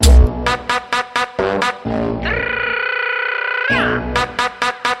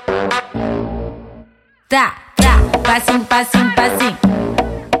Tá, passinho, passinho, passinho.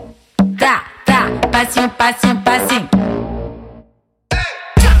 Tá, passinho, passinho, passinho.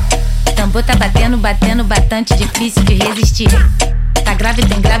 Tambor tá batendo, batendo, bastante difícil de resistir. Tá grave,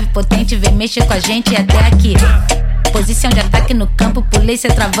 tem grave, potente, vem mexer com a gente até aqui. Posição de ataque no campo, pulei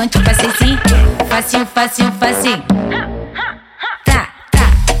centroavante, passei sim. Facinho, facinho, facinho. Tá,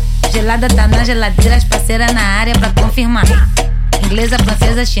 gelada tá na geladeira, as parceiras na área pra confirmar. Inglesa,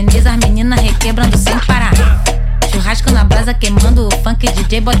 francesa, chinesa, as meninas requebrando sem parar. Churrasco na brasa queimando, o funk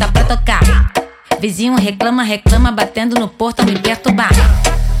DJ bota pra tocar. Vizinho reclama, reclama, batendo no portão me perturbar.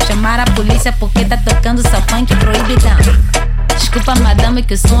 Chamaram a polícia porque tá tocando só funk proibidão. Desculpa madame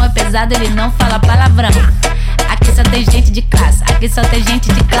que o som é pesado, ele não fala palavrão. Aqui só tem gente de classe, aqui só tem gente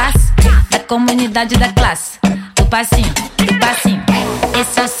de classe. Da comunidade da classe, do passinho, do passinho.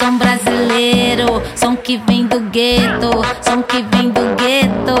 Esse é o som brasileiro, som que vem do gueto, som que vem do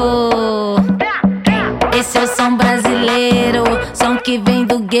gueto. Esse é o som brasileiro, som que vem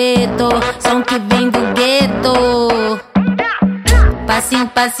do gueto, som que vem do gueto. Passinho,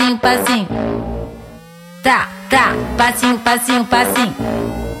 passinho, passinho. Tá, passinho, passinho, passinho.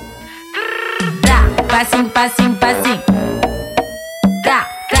 Tá, passinho, passinho, passinho. Tá,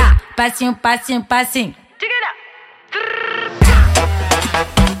 passinho, passinho, passinho.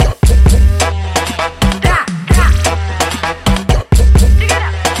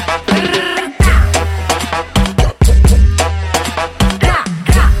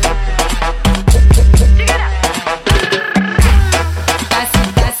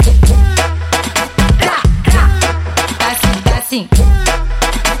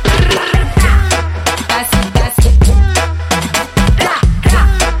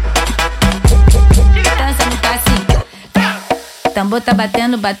 Tambor tá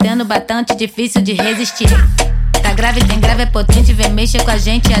batendo, batendo, bastante difícil de resistir. Tá grave, tem grave, é potente, vem mexer com a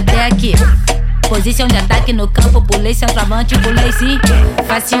gente até aqui. Posição de ataque no campo, pulei centroavante, pulei sim.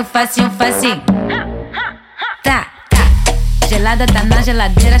 Facinho, facinho, facinho. Tá, gelada tá na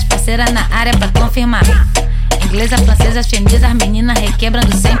geladeira, as parceiras na área pra confirmar. Inglesa, francesa, chinesa, as meninas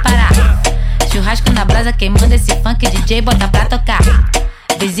requebrando sem parar. Churrasco na brasa queimando, esse funk DJ bota pra tocar.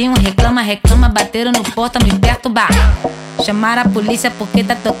 Vizinho reclama, reclama, bateram no portão me perturbar. Chamaram a polícia porque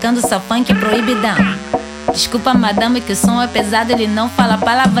tá tocando só funk proibidão. Desculpa madame que o som é pesado, ele não fala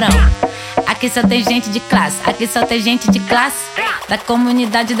palavrão. Aqui só tem gente de classe, aqui só tem gente de classe. Da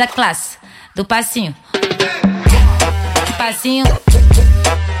comunidade da classe, do passinho. Passinho,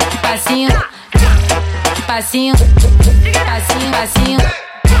 passinho, passinho, passinho, passinho, passinho,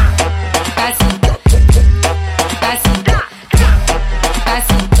 passinho,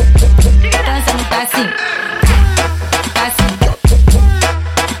 passinho. Dança no passinho.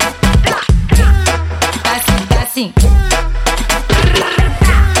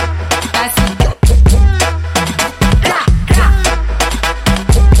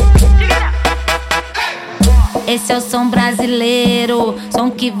 Esse é o som brasileiro, som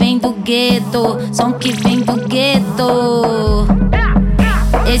que vem do gueto, som que vem do gueto.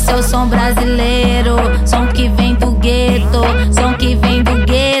 Esse é o som brasileiro, som que vem do gueto, som que vem do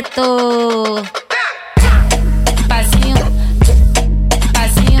gueto. Passinho,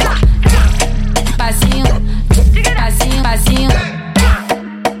 passinho, passinho, passinho, passinho,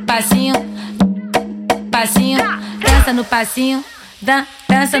 passinho, passinho. Dança no passinho,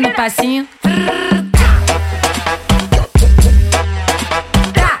 dança no passinho.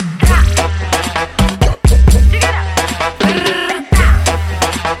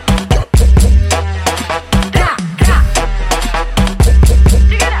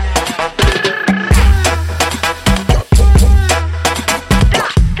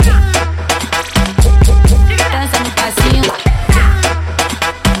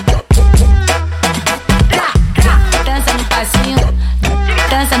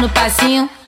 Dança no passinho.